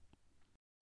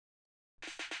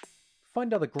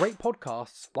Find other great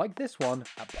podcasts like this one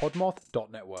at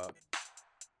podmoth.network.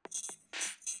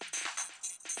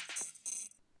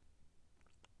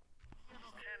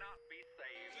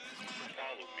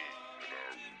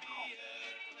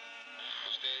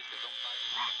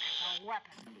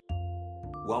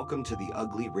 Welcome to The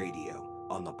Ugly Radio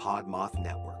on the Podmoth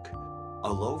Network,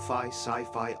 a lo-fi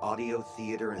sci-fi audio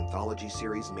theater anthology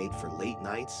series made for late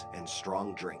nights and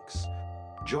strong drinks.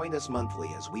 Join us monthly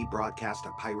as we broadcast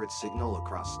a pirate signal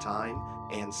across time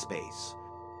and space,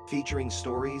 featuring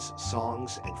stories,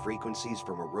 songs, and frequencies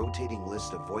from a rotating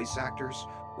list of voice actors,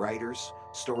 writers,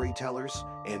 storytellers,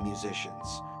 and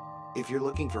musicians. If you're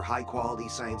looking for high-quality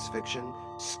science fiction,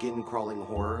 skin-crawling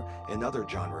horror, and other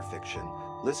genre fiction,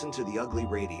 listen to The Ugly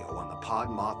Radio on the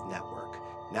Podmoth Network,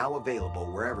 now available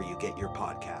wherever you get your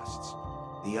podcasts.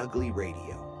 The Ugly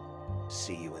Radio.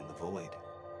 See you in the void.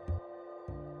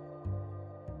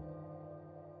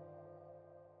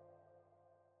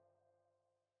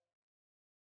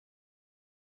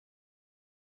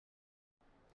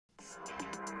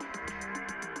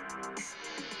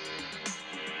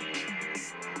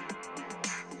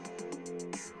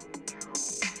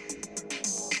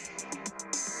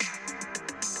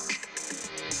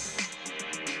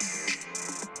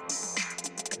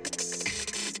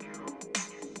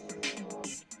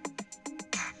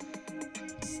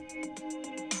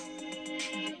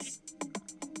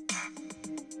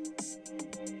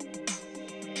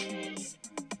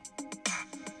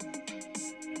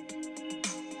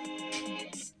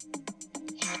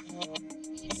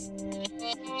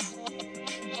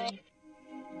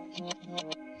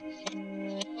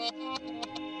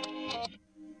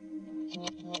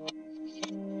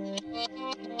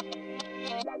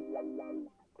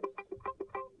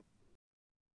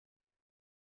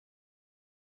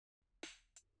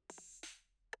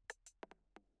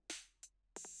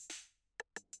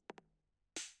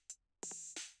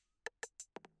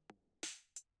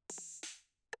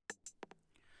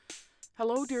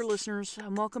 Hello, dear listeners,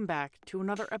 and welcome back to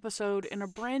another episode in a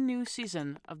brand new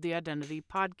season of the Identity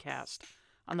Podcast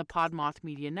on the Podmoth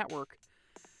Media Network,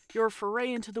 your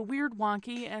foray into the weird,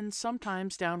 wonky, and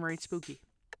sometimes downright spooky.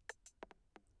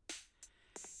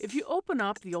 If you open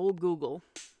up the old Google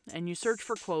and you search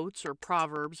for quotes or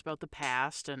proverbs about the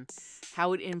past and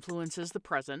how it influences the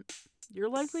present, you're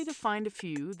likely to find a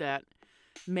few that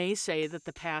may say that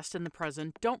the past and the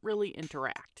present don't really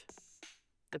interact.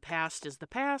 The past is the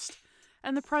past,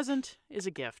 and the present is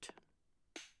a gift.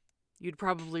 You'd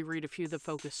probably read a few that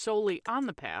focus solely on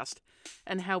the past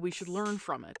and how we should learn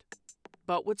from it.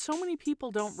 But what so many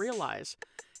people don't realize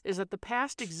is that the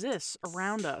past exists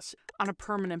around us on a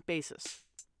permanent basis.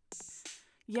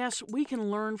 Yes, we can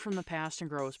learn from the past and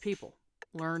grow as people,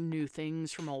 learn new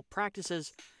things from old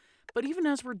practices, but even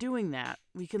as we're doing that,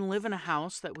 we can live in a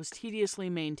house that was tediously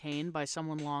maintained by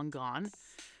someone long gone.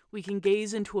 We can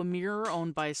gaze into a mirror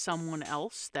owned by someone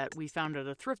else that we found at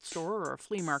a thrift store or a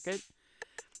flea market.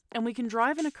 And we can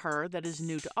drive in a car that is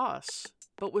new to us,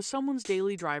 but was someone's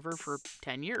daily driver for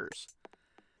 10 years.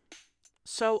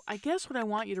 So I guess what I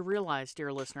want you to realize,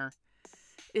 dear listener,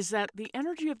 is that the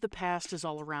energy of the past is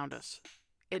all around us.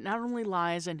 It not only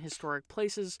lies in historic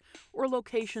places or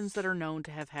locations that are known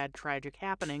to have had tragic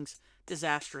happenings,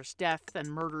 disastrous death, and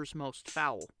murders most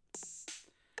foul.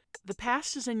 The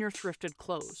past is in your thrifted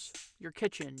clothes, your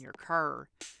kitchen, your car.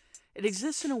 It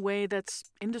exists in a way that's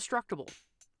indestructible.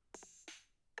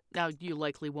 Now, you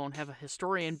likely won't have a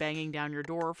historian banging down your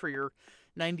door for your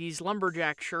 90s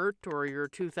lumberjack shirt or your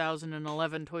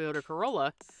 2011 Toyota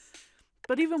Corolla,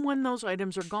 but even when those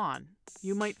items are gone,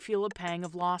 you might feel a pang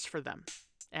of loss for them,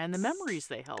 and the memories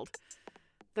they held,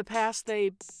 the past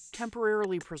they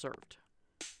temporarily preserved.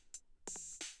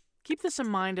 Keep this in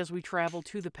mind as we travel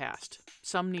to the past,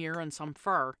 some near and some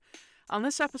far, on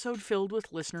this episode filled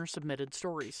with listener-submitted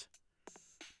stories.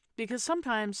 Because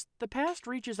sometimes the past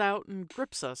reaches out and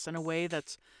grips us in a way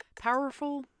that's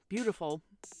powerful, beautiful,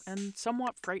 and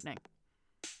somewhat frightening.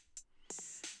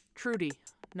 Trudy,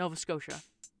 Nova Scotia.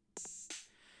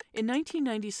 In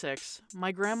 1996,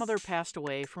 my grandmother passed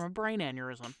away from a brain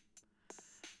aneurysm.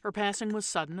 Her passing was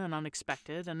sudden and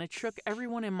unexpected, and it shook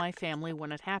everyone in my family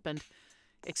when it happened,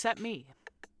 except me.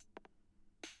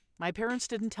 My parents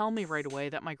didn't tell me right away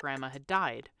that my grandma had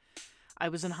died. I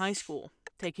was in high school,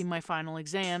 taking my final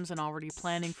exams and already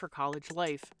planning for college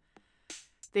life.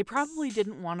 They probably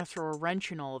didn't want to throw a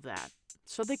wrench in all of that,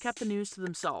 so they kept the news to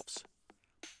themselves.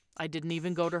 I didn't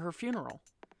even go to her funeral.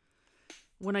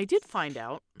 When I did find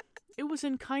out, it was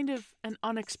in kind of an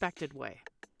unexpected way.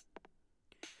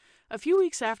 A few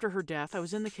weeks after her death, I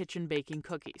was in the kitchen baking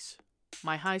cookies.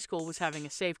 My high school was having a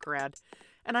safe grad,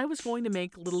 and I was going to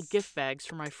make little gift bags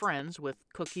for my friends with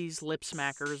cookies, lip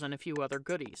smackers, and a few other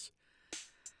goodies.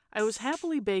 I was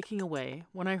happily baking away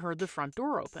when I heard the front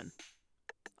door open.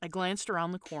 I glanced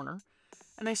around the corner,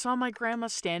 and I saw my grandma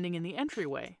standing in the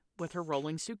entryway with her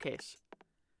rolling suitcase.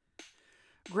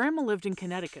 Grandma lived in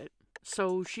Connecticut,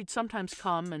 so she'd sometimes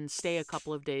come and stay a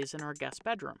couple of days in our guest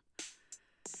bedroom.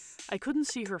 I couldn't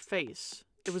see her face.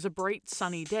 It was a bright,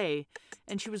 sunny day,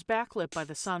 and she was backlit by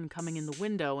the sun coming in the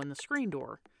window and the screen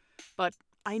door, but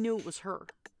I knew it was her.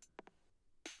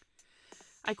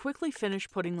 I quickly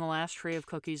finished putting the last tray of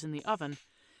cookies in the oven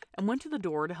and went to the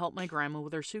door to help my grandma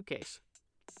with her suitcase.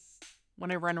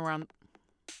 When I went around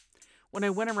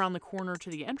the corner to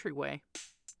the entryway,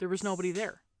 there was nobody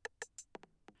there.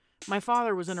 My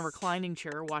father was in a reclining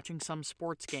chair watching some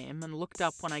sports game and looked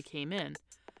up when I came in.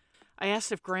 I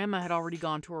asked if Grandma had already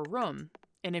gone to her room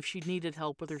and if she needed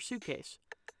help with her suitcase.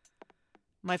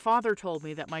 My father told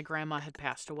me that my grandma had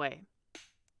passed away.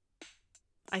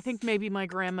 I think maybe my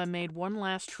grandma made one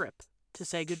last trip to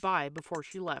say goodbye before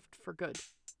she left for good.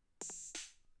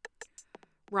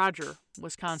 Roger,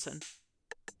 Wisconsin.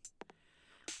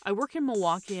 I work in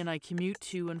Milwaukee and I commute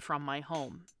to and from my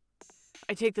home.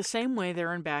 I take the same way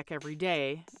there and back every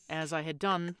day, as I had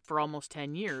done for almost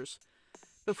 10 years,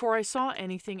 before I saw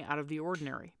anything out of the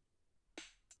ordinary.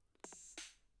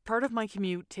 Part of my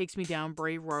commute takes me down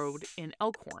Bray Road in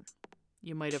Elkhorn.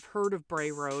 You might have heard of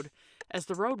Bray Road as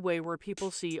the roadway where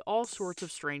people see all sorts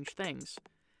of strange things.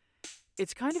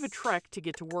 It's kind of a trek to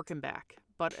get to work and back,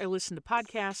 but I listen to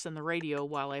podcasts and the radio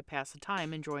while I pass the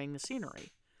time enjoying the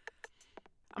scenery.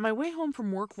 On my way home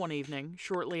from work one evening,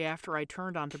 shortly after I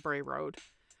turned onto Bray Road,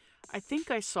 I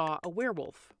think I saw a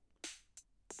werewolf.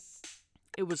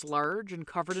 It was large and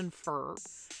covered in fur,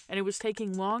 and it was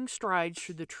taking long strides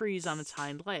through the trees on its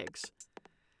hind legs.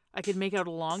 I could make out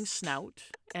a long snout,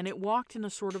 and it walked in a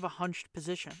sort of a hunched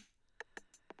position.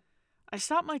 I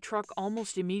stopped my truck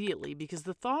almost immediately because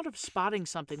the thought of spotting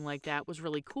something like that was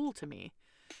really cool to me.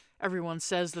 Everyone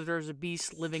says that there's a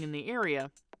beast living in the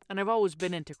area, and I've always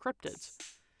been into cryptids.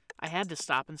 I had to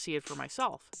stop and see it for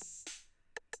myself.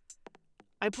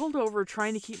 I pulled over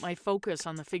trying to keep my focus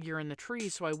on the figure in the tree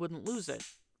so I wouldn't lose it,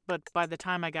 but by the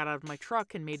time I got out of my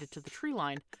truck and made it to the tree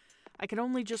line, I could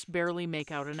only just barely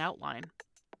make out an outline.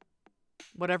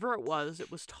 Whatever it was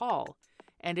tall,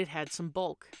 and it had some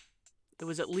bulk. It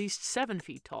was at least 7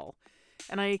 feet tall,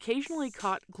 and I occasionally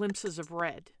caught glimpses of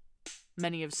red.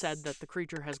 Many have said that the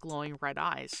creature has glowing red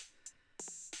eyes.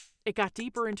 It got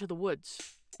deeper into the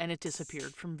woods, and it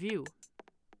disappeared from view.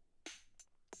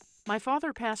 My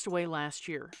father passed away last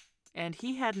year, and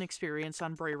he had an experience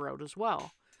on Bray Road as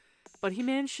well, but he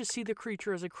managed to see the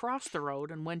creature as it crossed the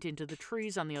road and went into the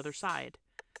trees on the other side.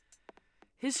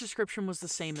 His description was the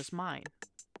same as mine.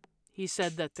 He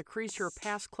said that the creature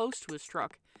passed close to his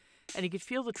truck, and he could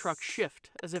feel the truck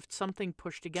shift as if something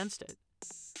pushed against it.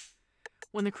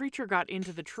 When the creature got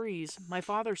into the trees, my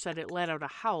father said it let out a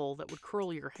howl that would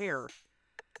curl your hair.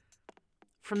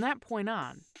 From that point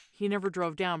on, he never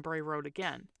drove down Bray Road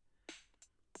again.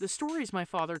 The stories my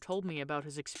father told me about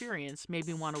his experience made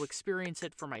me want to experience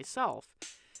it for myself,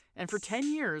 and for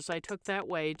 10 years I took that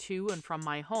way to and from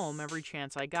my home every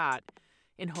chance I got,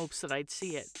 in hopes that I'd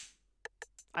see it.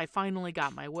 I finally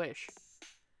got my wish.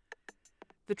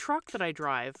 The truck that I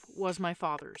drive was my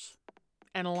father's,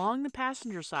 and along the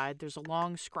passenger side there's a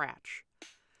long scratch,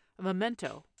 a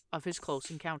memento of his close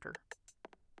encounter.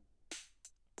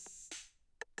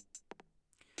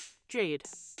 Jade,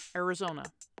 Arizona.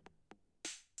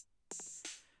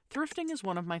 Thrifting is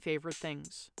one of my favorite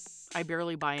things. I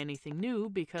barely buy anything new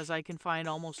because I can find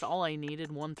almost all I need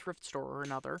in one thrift store or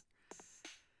another.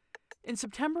 In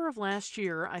September of last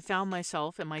year, I found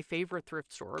myself in my favorite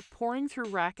thrift store pouring through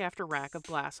rack after rack of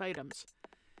glass items.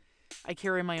 I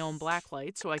carry my own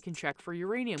blacklight so I can check for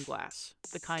uranium glass,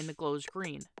 the kind that glows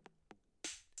green.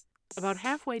 About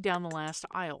halfway down the last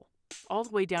aisle, all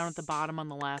the way down at the bottom on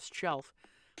the last shelf,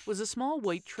 was a small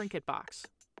white trinket box.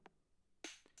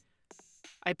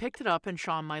 I picked it up and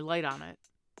shone my light on it.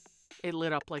 It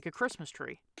lit up like a Christmas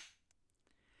tree.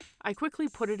 I quickly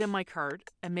put it in my cart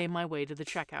and made my way to the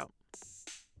checkout.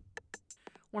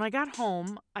 When I got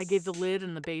home, I gave the lid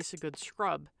and the base a good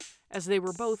scrub, as they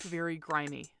were both very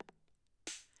grimy.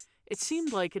 It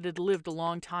seemed like it had lived a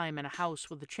long time in a house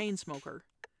with a chain smoker.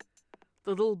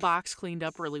 The little box cleaned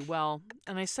up really well,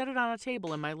 and I set it on a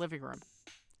table in my living room.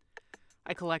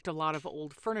 I collect a lot of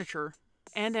old furniture,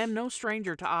 and am no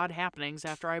stranger to odd happenings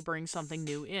after I bring something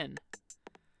new in.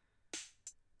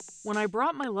 When I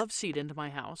brought my love seat into my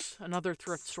house, another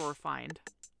thrift store find,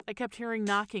 I kept hearing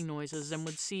knocking noises and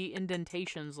would see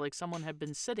indentations like someone had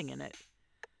been sitting in it.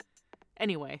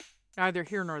 Anyway, Neither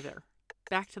here nor there.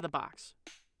 Back to the box.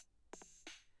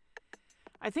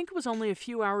 I think it was only a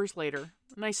few hours later,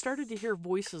 and I started to hear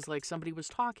voices like somebody was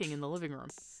talking in the living room.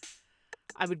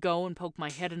 I would go and poke my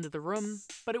head into the room,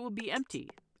 but it would be empty,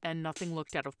 and nothing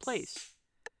looked out of place.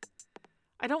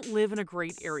 I don't live in a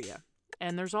great area,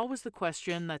 and there's always the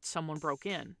question that someone broke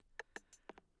in.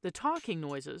 The talking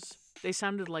noises, they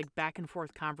sounded like back and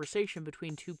forth conversation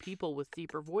between two people with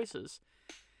deeper voices,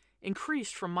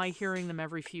 increased from my hearing them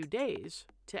every few days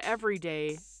to every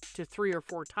day to 3 or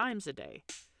 4 times a day.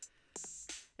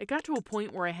 It got to a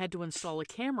point where I had to install a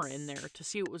camera in there to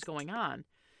see what was going on,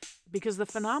 because the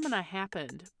phenomena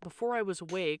happened before I was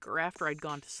awake or after I'd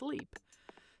gone to sleep,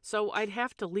 so I'd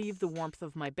have to leave the warmth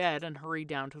of my bed and hurry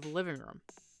down to the living room.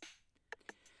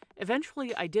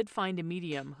 Eventually, I did find a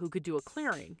medium who could do a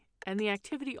clearing, and the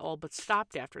activity all but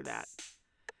stopped after that.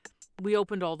 We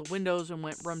opened all the windows and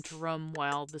went room to room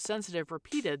while the sensitive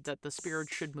repeated that the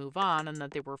spirits should move on and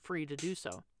that they were free to do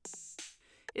so.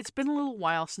 It's been a little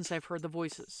while since I've heard the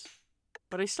voices,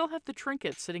 but I still have the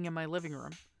trinket sitting in my living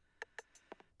room.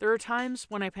 There are times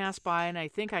when I pass by and I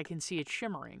think I can see it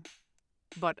shimmering,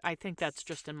 but I think that's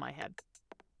just in my head.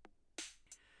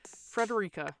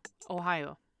 Frederica,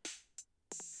 Ohio.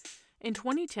 In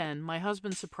 2010, my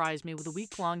husband surprised me with a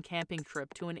week-long camping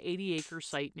trip to an 80-acre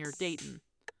site near Dayton.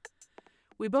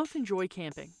 We both enjoy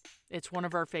camping. It's one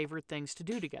of our favorite things to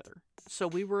do together, so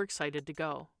we were excited to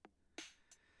go.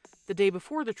 The day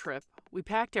before the trip, we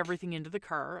packed everything into the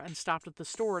car and stopped at the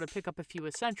store to pick up a few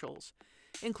essentials,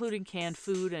 including canned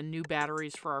food and new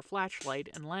batteries for our flashlight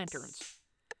and lanterns.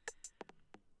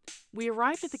 We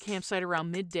arrived at the campsite around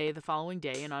midday the following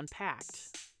day and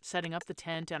unpacked, setting up the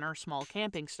tent and our small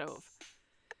camping stove.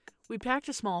 We packed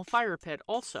a small fire pit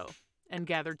also and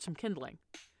gathered some kindling,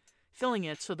 filling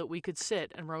it so that we could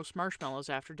sit and roast marshmallows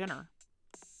after dinner.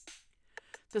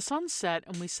 The sun set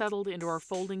and we settled into our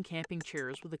folding camping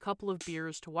chairs with a couple of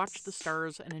beers to watch the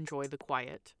stars and enjoy the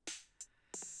quiet.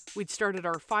 We'd started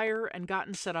our fire and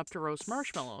gotten set up to roast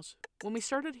marshmallows when we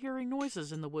started hearing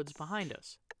noises in the woods behind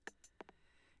us.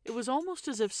 It was almost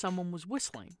as if someone was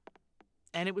whistling,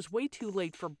 and it was way too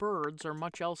late for birds or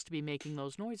much else to be making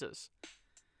those noises.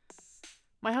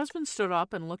 My husband stood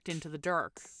up and looked into the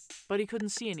dark, but he couldn't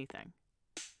see anything.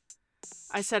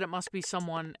 I said it must be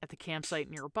someone at the campsite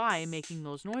nearby making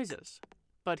those noises,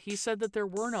 but he said that there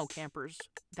were no campers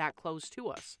that close to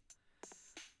us.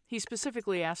 He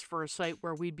specifically asked for a site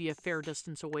where we'd be a fair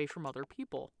distance away from other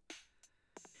people.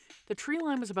 The tree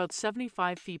line was about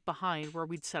 75 feet behind where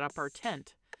we'd set up our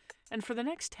tent, and for the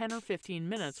next 10 or 15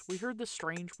 minutes we heard the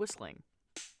strange whistling.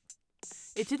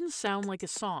 It didn't sound like a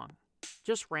song,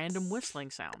 just random whistling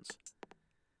sounds.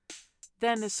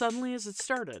 Then, as suddenly as it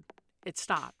started, it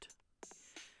stopped.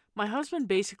 My husband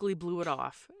basically blew it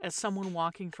off as someone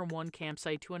walking from one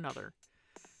campsite to another,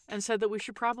 and said that we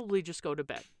should probably just go to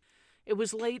bed. It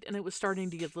was late and it was starting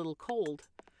to get a little cold,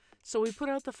 so we put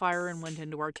out the fire and went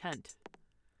into our tent.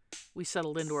 We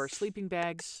settled into our sleeping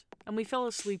bags, and we fell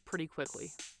asleep pretty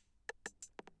quickly.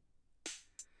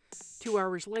 2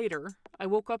 hours later, I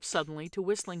woke up suddenly to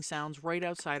whistling sounds right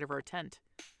outside of our tent.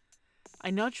 I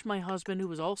nudged my husband, who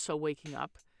was also waking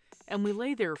up, and we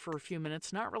lay there for a few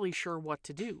minutes not really sure what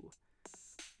to do.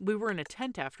 We were in a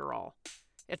tent after all.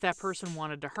 If that person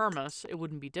wanted to harm us, it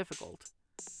wouldn't be difficult.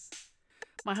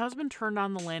 My husband turned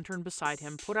on the lantern beside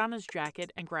him, put on his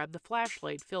jacket, and grabbed the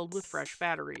flashlight filled with fresh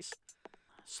batteries.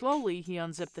 Slowly, he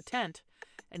unzipped the tent,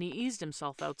 and he eased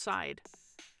himself outside.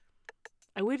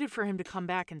 I waited for him to come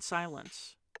back in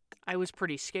silence. I was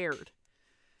pretty scared.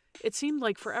 It seemed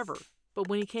like forever, but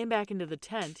when he came back into the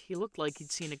tent, he looked like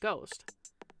he'd seen a ghost.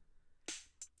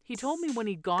 He told me when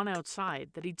he'd gone outside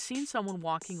that he'd seen someone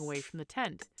walking away from the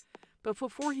tent, but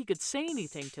before he could say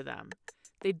anything to them,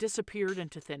 they'd disappeared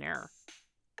into thin air.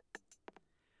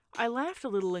 I laughed a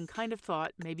little and kind of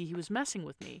thought maybe he was messing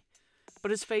with me,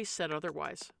 but his face said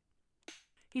otherwise.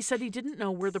 He said he didn't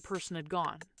know where the person had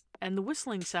gone, and the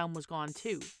whistling sound was gone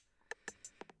too.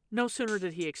 No sooner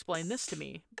did he explain this to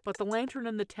me, but the lantern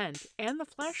in the tent and the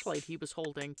flashlight he was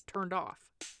holding turned off.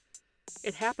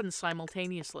 It happened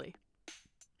simultaneously.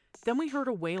 Then we heard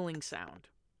a wailing sound.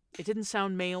 It didn't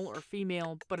sound male or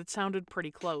female, but it sounded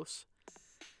pretty close.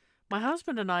 My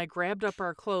husband and I grabbed up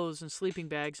our clothes and sleeping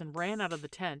bags and ran out of the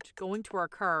tent, going to our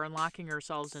car and locking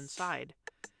ourselves inside.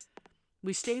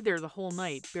 We stayed there the whole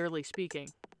night, barely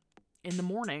speaking. In the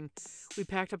morning, we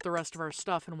packed up the rest of our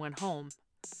stuff and went home.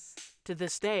 To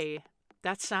this day,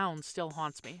 that sound still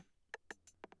haunts me.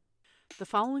 The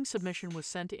following submission was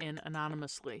sent in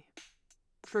anonymously.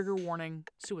 Trigger warning,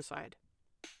 suicide.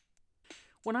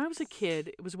 When I was a kid,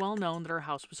 it was well known that our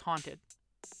house was haunted.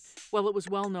 Well, it was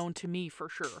well known to me for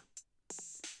sure.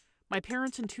 My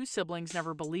parents and 2 siblings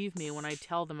never believed me when I'd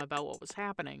tell them about what was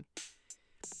happening.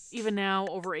 Even now,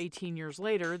 over 18 years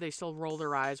later, they still roll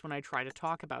their eyes when I try to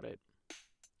talk about it.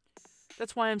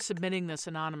 That's why I'm submitting this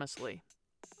anonymously.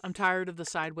 I'm tired of the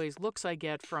sideways looks I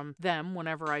get from them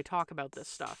whenever I talk about this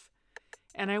stuff,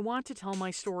 and I want to tell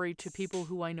my story to people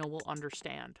who I know will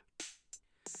understand.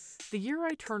 The year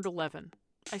I turned 11,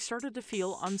 I started to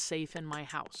feel unsafe in my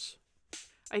house.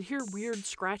 I'd hear weird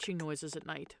scratching noises at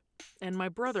night, and my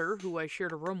brother, who I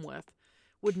shared a room with,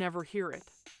 would never hear it.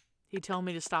 He'd tell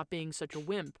me to stop being such a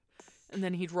wimp, and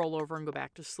then he'd roll over and go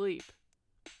back to sleep.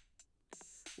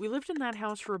 We lived in that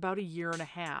house for about 1.5 years,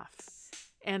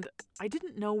 and I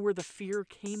didn't know where the fear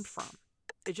came from.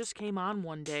 It just came on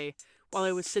one day while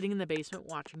I was sitting in the basement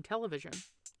watching television.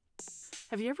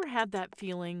 Have you ever had that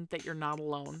feeling that you're not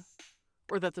alone,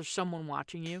 or that there's someone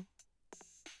watching you?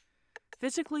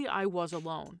 Physically, I was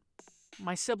alone.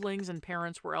 My siblings and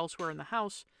parents were elsewhere in the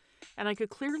house, and I could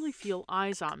clearly feel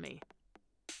eyes on me.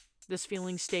 This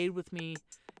feeling stayed with me,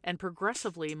 and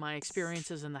progressively my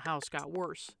experiences in the house got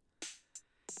worse.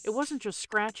 It wasn't just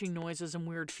scratching noises and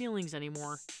weird feelings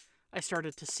anymore. I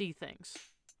started to see things.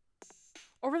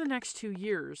 Over the next 2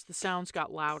 years, the sounds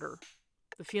got louder.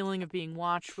 The feeling of being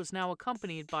watched was now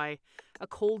accompanied by a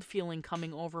cold feeling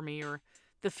coming over me, or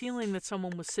the feeling that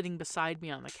someone was sitting beside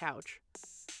me on the couch.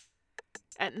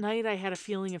 At night, I had a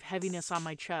feeling of heaviness on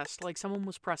my chest, like someone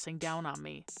was pressing down on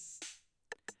me.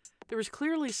 There was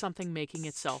clearly something making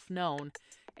itself known,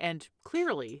 and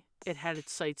clearly it had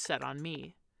its sights set on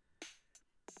me.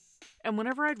 And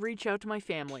whenever I'd reach out to my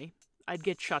family, I'd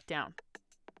get shut down.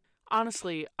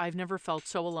 Honestly, I've never felt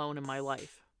so alone in my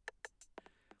life.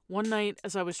 One night,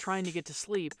 as I was trying to get to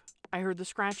sleep, I heard the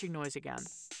scratching noise again.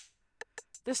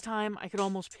 This time, I could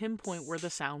almost pinpoint where the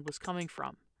sound was coming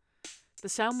from. The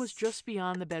sound was just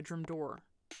beyond the bedroom door.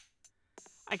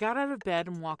 I got out of bed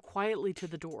and walked quietly to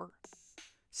the door,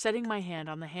 setting my hand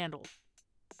on the handle.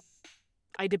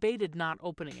 I debated not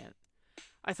opening it.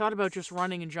 I thought about just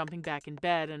running and jumping back in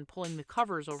bed and pulling the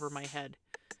covers over my head,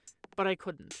 but I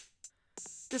couldn't.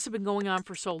 This had been going on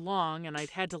for so long, and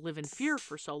I'd had to live in fear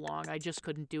for so long, I just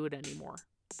couldn't do it anymore.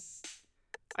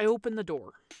 I opened the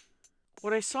door.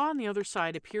 What I saw on the other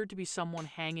side appeared to be someone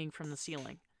hanging from the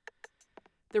ceiling.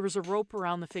 There was a rope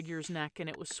around the figure's neck, and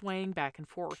it was swaying back and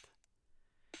forth.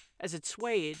 As it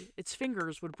swayed, its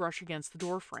fingers would brush against the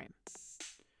doorframe.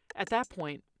 At that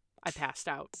point, I passed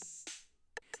out.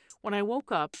 When I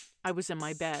woke up, I was in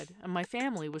my bed, and my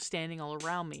family was standing all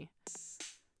around me.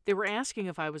 They were asking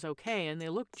if I was okay, and they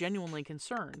looked genuinely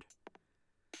concerned.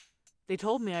 They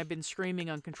told me I'd been screaming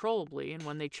uncontrollably, and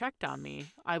when they checked on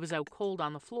me, I was out cold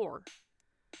on the floor.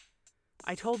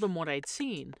 I told them what I'd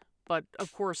seen, but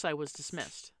of course I was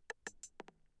dismissed.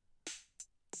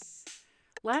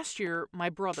 Last year, my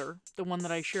brother, the one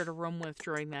that I shared a room with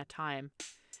during that time,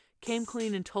 came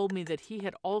clean and told me that he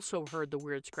had also heard the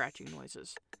weird scratching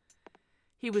noises.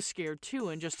 He was scared too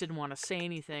and just didn't want to say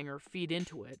anything or feed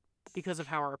into it because of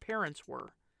how our parents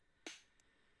were.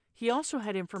 He also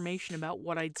had information about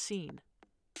what I'd seen.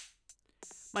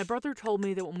 My brother told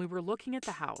me that when we were looking at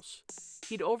the house,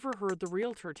 he'd overheard the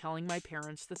realtor telling my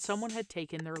parents that someone had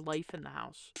taken their life in the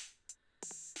house.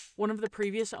 One of the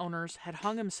previous owners had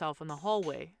hung himself in the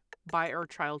hallway by our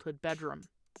childhood bedroom.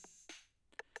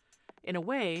 In a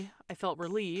way, I felt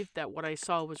relieved that what I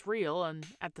saw was real, and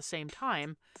at the same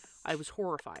time, I was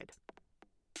horrified.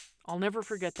 I'll never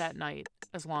forget that night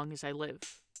as long as I live.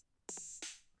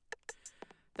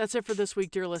 That's it for this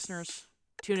week, dear listeners.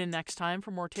 Tune in next time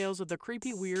for more tales of the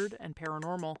creepy, weird, and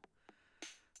paranormal.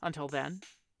 Until then,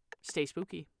 stay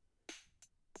spooky.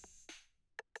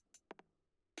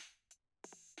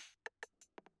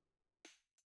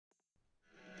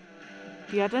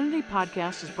 The Identity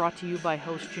Podcast is brought to you by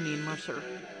host Janine Mercer.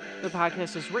 The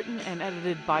podcast is written and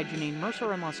edited by Janine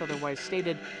Mercer unless otherwise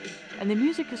stated, and the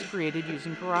music is created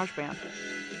using GarageBand.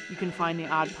 You can find the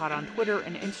Odd Pod on Twitter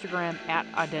and Instagram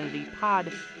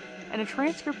 @IdentityPod, and a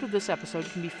transcript of this episode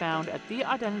can be found at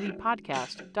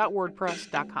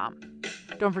theidentitypodcast.wordpress.com.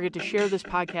 Don't forget to share this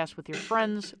podcast with your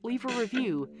friends, leave a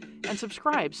review, and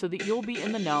subscribe so that you'll be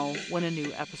in the know when a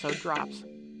new episode drops.